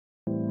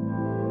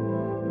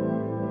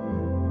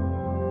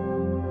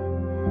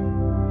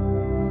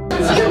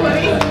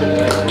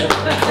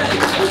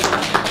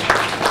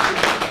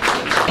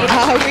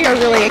We are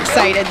really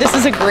excited. This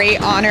is a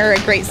great honor, a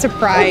great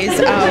surprise.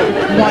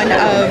 One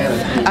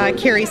of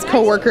Kerri's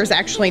co-workers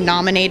actually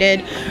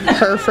nominated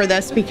her for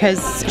this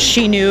because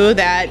she knew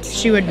that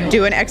she would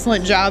do an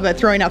excellent job at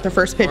throwing out the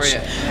first pitch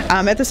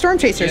at the Storm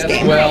Chasers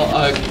game.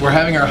 Well, we're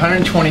having our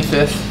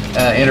 125th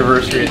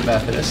anniversary at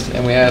Methodist,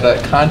 and we had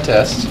a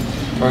contest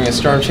during a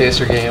Storm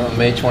Chaser game on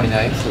May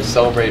 29th to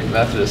celebrate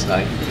Methodist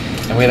Night.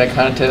 And we had a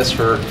contest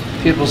for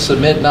people to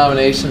submit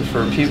nominations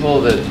for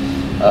people that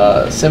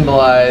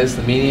symbolize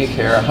the meaning of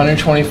care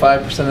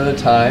 125% of the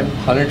time,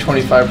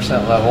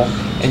 125% level,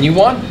 and you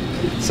won.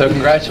 So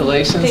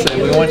congratulations,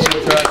 and we want you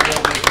to throw out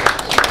your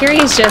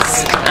Kerri is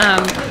just,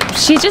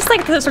 she's just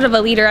like sort of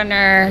a leader on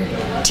our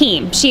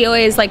team. She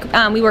always, like,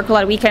 we work a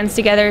lot of weekends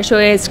together. She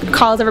always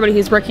calls everybody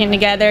who's working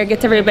together,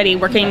 gets everybody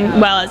working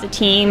well as a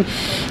team.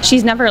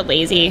 She's never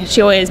lazy. She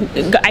always,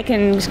 I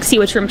can see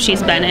which room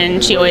she's been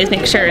in. She always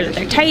makes sure that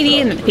they're tidy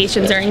and that the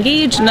patients are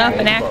engaged and up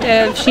and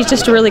active. She's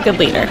just a really good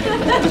leader.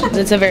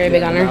 It's a very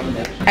big honor.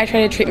 I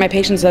try to treat my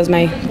patients as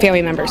my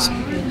family members.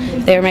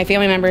 They are my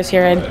family members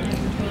here, and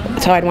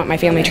that's how I'd want my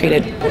family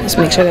treated. Just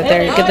make sure that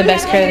they get the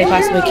best care that they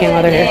possibly can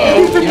while they're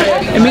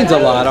here. It means a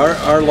lot.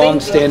 Our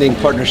long-standing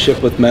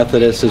partnership with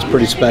Methodist is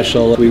pretty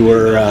special. We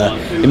were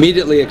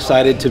immediately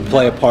excited to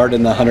play a part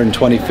in the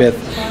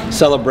 125th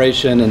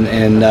celebration,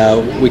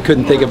 and we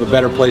couldn't think of a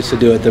better place to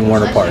do it than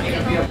Werner Park.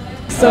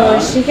 So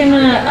is she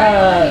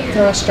gonna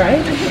throw a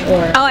strike?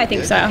 Or? Oh, I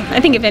think so. I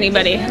think if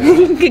anybody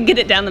could get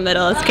it down the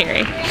middle, it's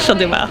Kerri. She'll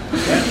do well.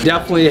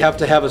 Definitely have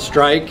to have a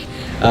strike.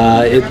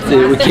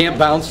 We can't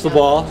bounce the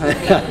ball,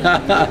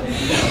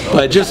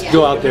 but just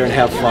go out there and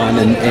have fun.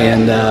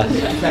 And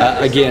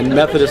again,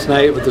 Methodist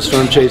Night with the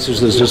Storm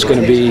Chasers is just going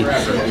to be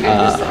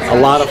a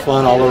lot of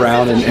fun all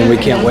around, and we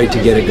can't wait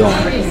to get it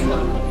going.